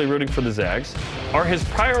 specifically rooting for the Zags. Are his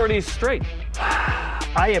priorities straight?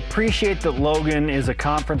 I appreciate that Logan is a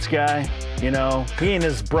conference guy. You know, he and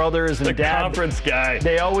his brothers and dad. Conference guy.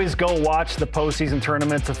 They always go watch the postseason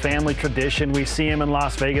tournament. It's a family tradition. We see him in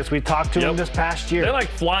Las Vegas. We talked to him this past year. They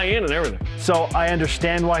fly in and everything. So I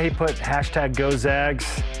understand why he put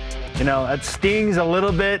 #GoZags. You know, that stings a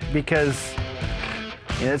little bit because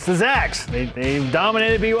it's the Zags. They've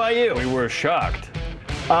dominated BYU. We were shocked.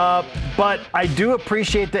 But I do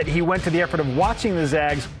appreciate that he went to the effort of watching the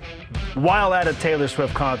Zags while at a Taylor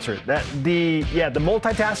Swift concert. The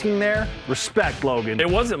multitasking there, respect, Logan. It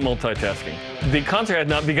wasn't multitasking. The concert had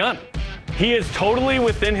not begun. He is totally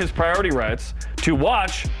within his priority rights to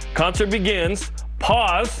watch, concert begins,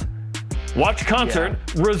 pause, watch concert,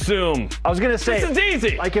 resume. I was going to say, this is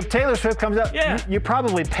easy. Like if Taylor Swift comes up, you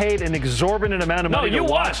probably paid an exorbitant amount of money to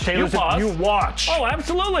watch Taylor Swift. Pause. You watch. Oh,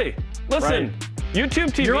 absolutely. Listen,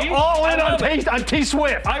 YouTube TV. You're all in on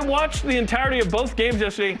T-Swift. I watched the entirety of both games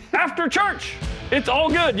yesterday after church. It's all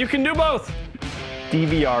good. You can do both.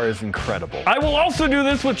 DVR is incredible. I will also do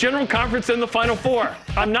this with General Conference and the Final Four.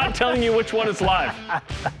 I'm not telling you which one is live.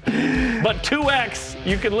 But 2X,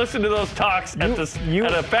 you can listen to those talks at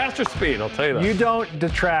a faster speed, I'll tell you that. You don't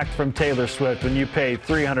detract from Taylor Swift when you pay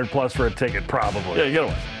 $300+ for a ticket, probably. Yeah, you get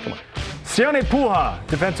away. Come on. Sione Puha,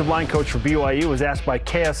 defensive line coach for BYU, was asked by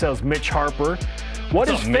KSL's Mitch Harper what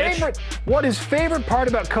his favorite part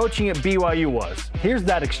about coaching at BYU was. Here's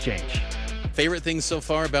that exchange. Favorite things so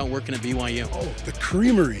far about working at BYU? Oh, the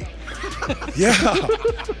creamery. Yeah,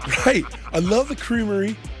 right. I love the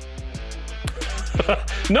creamery.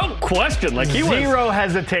 No question. He was zero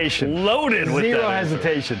hesitation. Loaded with zero that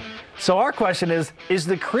hesitation. So our question is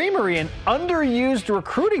the creamery an underused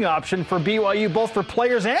recruiting option for BYU, both for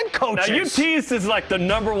players and coaches? Now, you teased as the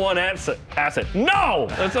number one asset. No,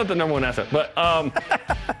 that's not the number one asset. But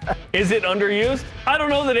is it underused? I don't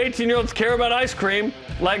know that 18-year-olds care about ice cream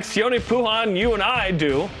like Sione Puhan, you and I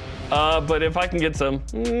do. But if I can get some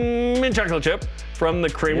mint chocolate chip from the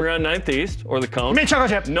creamery on 9th East or the cone. Mint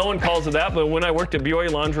chocolate chip. No one calls it that, but when I worked at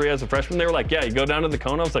BYU Laundry as a freshman, they were like, yeah, you go down to the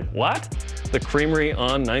cone. I was like, what? The creamery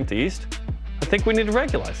on 9th East? I think we need to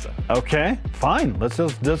regularize that. Okay, fine. Let's do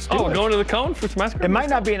it. We're going to the cone for some ice cream? It might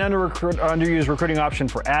not be an underused recruiting option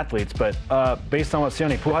for athletes, but based on what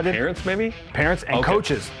Sione Puha did. Parents, maybe? Parents and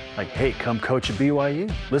coaches. Like, hey, come coach at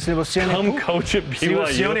BYU. Listen to what Sione Puha. Come coach at BYU. See what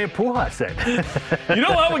Sione Puha said. You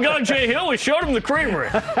know how we got Jay Hill? We showed him the creamery.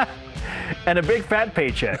 And a big fat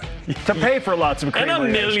paycheck to pay for lots of creamery.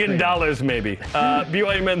 And $1 million maybe.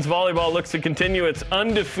 BYU men's volleyball looks to continue its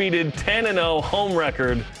undefeated 10-0 home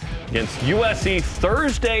record against USC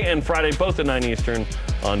Thursday and Friday, both at 9 Eastern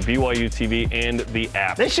on BYU TV and the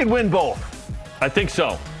app. They should win both. I think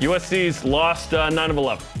so. USC's lost 9 of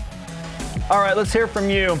 11. All right, let's hear from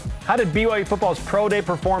you. How did BYU football's pro day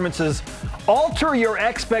performances alter your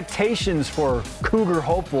expectations for Cougar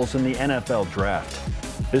hopefuls in the NFL draft?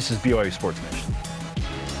 This is BYU Sports Nation.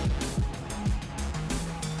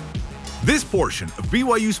 This portion of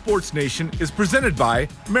BYU Sports Nation is presented by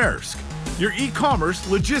Maersk, your e-commerce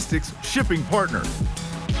logistics shipping partner.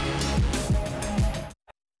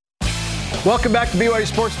 Welcome back to BYU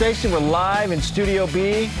Sports Nation. We're live in Studio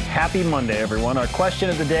B. Happy Monday, everyone. Our question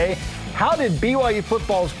of the day, how did BYU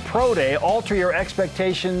football's pro day alter your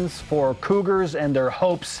expectations for Cougars and their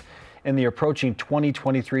hopes in the approaching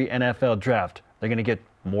 2023 NFL draft? They're going to get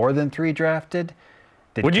more than 3 drafted?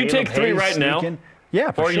 Would you take 3 right now?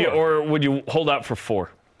 Yeah, for sure. Or would you hold out for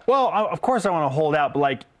 4? Well, of course I want to hold out,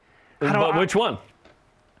 but which one?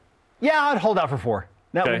 Yeah, I'd hold out for 4.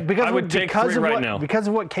 Now, okay. I would take 3 right now. Because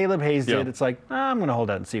of what Caleb Hayes did, it's like, I'm going to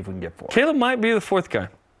hold out and see if we can get 4. Caleb might be the 4th guy.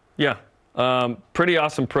 Yeah. Pretty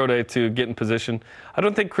awesome pro day to get in position. I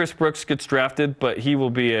don't think Chris Brooks gets drafted, but he will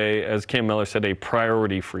be as Cam Miller said, a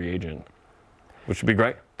priority free agent, which would be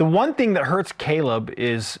great. The one thing that hurts Caleb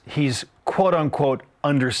is he's quote unquote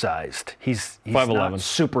undersized. He's 5'11", not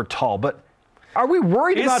super tall, but are we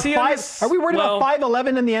worried about about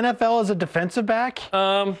 5'11" in the NFL as a defensive back?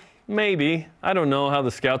 Maybe. I don't know how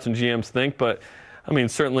the scouts and GMs think, but I mean,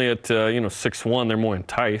 certainly at 6'1", they're more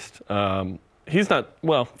enticed. He's not,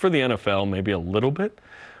 well, for the NFL, maybe a little bit,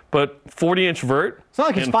 but 40-inch vert. It's not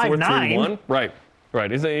like he's 5'9".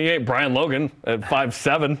 Right. He ain't Brian Logan at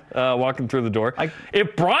 5'7", walking through the door.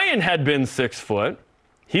 If Brian had been 6 foot,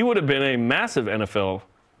 he would have been a massive NFL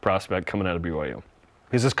prospect coming out of BYU.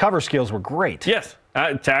 Because his cover skills were great. Yes.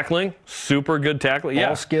 Tackling, super good tackling.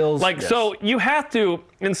 Ball skills. Yes. So you have to,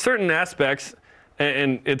 in certain aspects,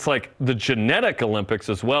 and it's like the genetic Olympics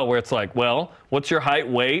as well, where it's like, well, what's your height,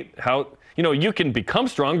 weight, how, you can become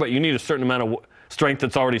strong, but you need a certain amount of strength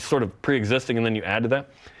that's already sort of pre-existing, and then you add to that.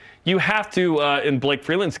 You have to, in Blake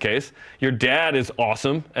Freeland's case, your dad is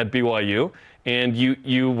awesome at BYU, and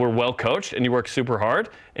you were well coached, and you worked super hard,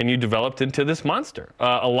 and you developed into this monster.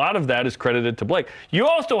 A lot of that is credited to Blake. You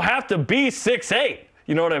also have to be 6'8".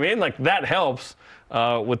 You know what I mean? Like, that helps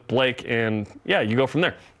with Blake, and yeah, you go from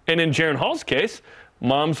there. And in Jaron Hall's case,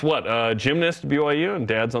 mom's gymnast at BYU, and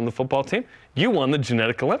dad's on the football team. You won the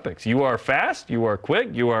genetic Olympics. You are fast, you are quick,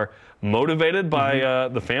 you are motivated by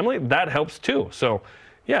the family. That helps too. So,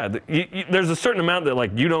 yeah, there's a certain amount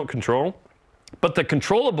that you don't control, but the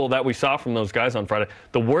controllable that we saw from those guys on Friday,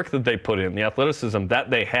 the work that they put in, the athleticism that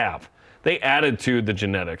they have, they added to the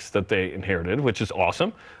genetics that they inherited, which is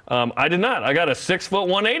awesome. I did not. I got a 6'1"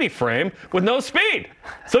 180 frame with no speed.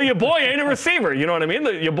 So your boy ain't a receiver. You know what I mean?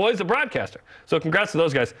 Your boy's a broadcaster. So congrats to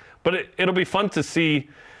those guys. But it'll be fun to see,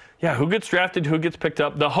 who gets drafted, who gets picked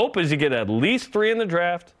up. The hope is you get at least 3 in the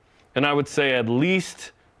draft, and I would say at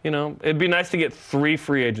least, it'd be nice to get 3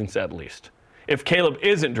 free agents at least. If Caleb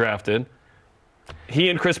isn't drafted, he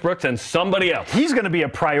and Chris Brooks and somebody else. He's going to be a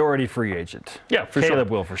priority free agent. Yeah, for sure. Caleb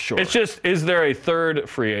will for sure. It's just, is there a third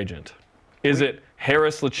free agent? Is it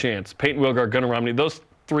Harris, LaChance, Peyton Wilgar, Gunnar Romney? Those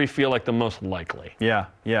 3 feel like the most likely. Yeah.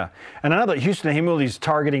 And I know that Houston Hemuli's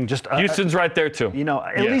targeting just Houston's right there too.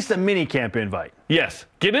 At least a mini camp invite. Yes.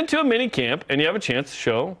 Get into a mini camp and you have a chance to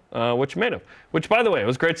show what you're made of. Which, by the way, it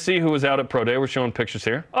was great to see who was out at Pro Day. We're showing pictures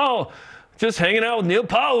here. Oh, just hanging out with Neil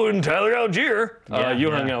Powell and Tyler Algier.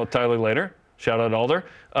 You hung out with Tyler later. Shout out Alder.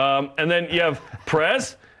 And then you have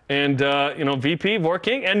Prez and, VP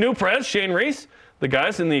Vorking and new Prez, Shane Reese. The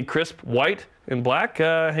guys in the crisp white and black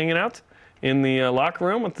hanging out in the locker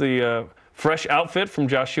room with the fresh outfit from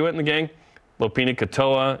Josh Hewitt and the gang. Lopini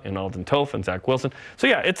Katoa and Alden Toth and Zach Wilson. So,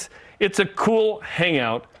 yeah, it's a cool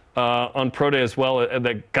hangout on Pro Day as well.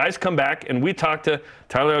 The guys come back, and we talked to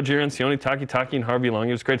Tyler Algier and Sione Takitaki and Harvey Long.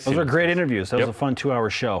 It was great to see them. Those are great interviews. That was a fun 2-hour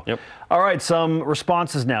show. Yep. All right, some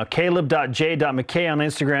responses now. Caleb.j.mckay on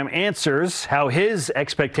Instagram answers how his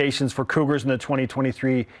expectations for Cougars in the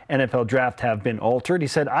 2023 NFL Draft have been altered. He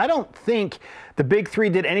said, I don't think the Big Three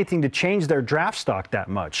did anything to change their draft stock that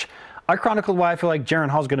much. I chronicled why I feel like Jaron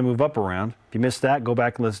Hall's going to move up a round. If you missed that, go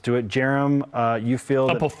back and listen to it. Jarom, you feel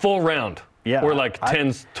up a full round. Yeah, or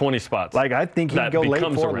 10, 20 spots. I think he'd go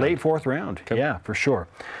late fourth round. Okay. Yeah, for sure.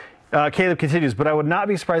 Caleb continues, but I would not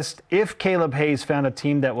be surprised if Caleb Hayes found a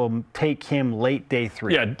team that will take him late day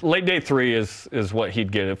 3. Yeah, late day 3 is what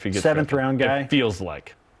he'd get if he gets 7th round guy. It feels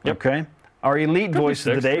like. Yep. Okay. Our elite voice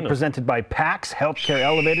of the day, presented by PAX Healthcare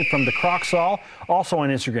Elevated from the Crocsall, also on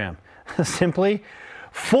Instagram. Simply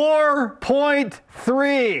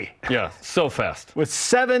 4.3. Yeah, so fast. With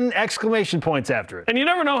 7 exclamation points after it. And you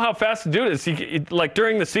never know how fast to do it is.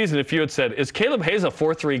 During the season, if you had said, is Caleb Hayes a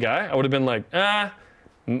 4.3 guy? I would have been like,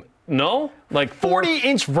 no.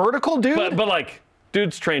 40-inch vertical, dude? But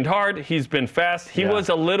dude's trained hard. He's been fast. He was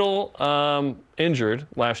a little injured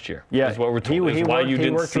last year. Yeah. Is what we're told. He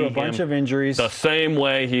worked through a bunch of injuries. The same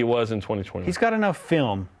way he was in 2020. He's got enough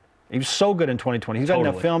film. He was so good in 2020. He's got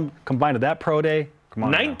enough film combined with that pro day. Come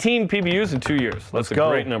on 19 PBUs in 2 years. That's a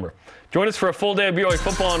great number. Join us for a full day of BYU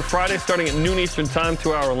football on Friday starting at noon Eastern time,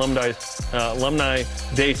 2-hour Alumni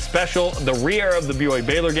Day special, the rear of the BYU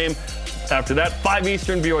Baylor game. After that, 5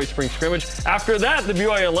 Eastern, BYU Spring Scrimmage. After that, the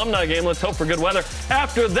BYU Alumni game. Let's hope for good weather.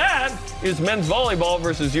 After that is men's volleyball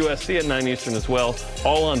versus USC at 9 Eastern as well,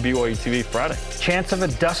 all on BYU TV Friday. Chance of a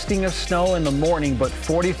dusting of snow in the morning, but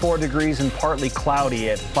 44 degrees and partly cloudy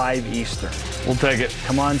at 5 Eastern. We'll take it.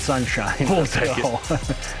 Come on, sunshine. We'll take it.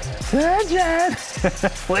 Sunshine.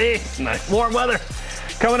 Please. Nice. Warm weather.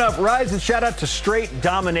 Coming up, rise and shout out to straight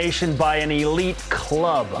domination by an elite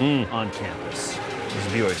club on campus. This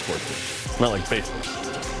is BYU Sports. Not like baseball.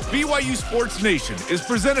 BYU Sports Nation is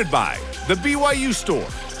presented by the BYU Store,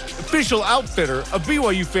 official outfitter of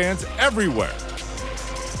BYU fans everywhere.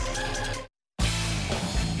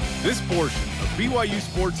 This portion of BYU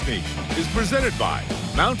Sports Nation is presented by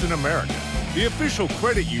Mountain America, the official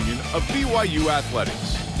credit union of BYU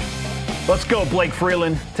Athletics. Let's go, Blake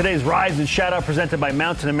Freeland. Today's Rise and Shout Out presented by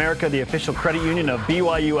Mountain America, the official credit union of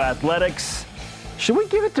BYU Athletics. Should we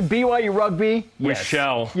give it to BYU Rugby? We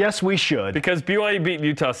shall. Yes, we should. Because BYU beat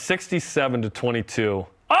Utah 67-22.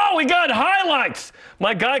 Oh, we got highlights!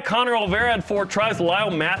 My guy Connor Olvera had 4 tries.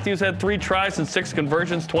 Lyle Matthews had 3 tries and 6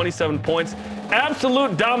 conversions, 27 points.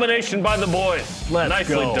 Absolute domination by the boys.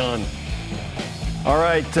 Nicely done. All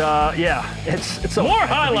right, it's more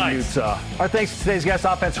highlights. Our thanks to today's guest,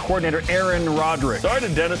 offensive coordinator Aaron Roderick. Sorry to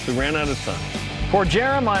Dennis, we ran out of time. For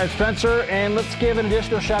Jarom, I'm Spencer, and let's give an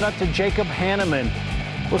additional shout out to Jacob Hanneman.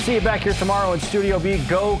 We'll see you back here tomorrow in Studio B.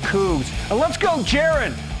 Go Cougs. And let's go,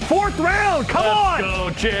 Jaron. 4th round, come on!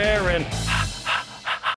 Let's go, Jaron.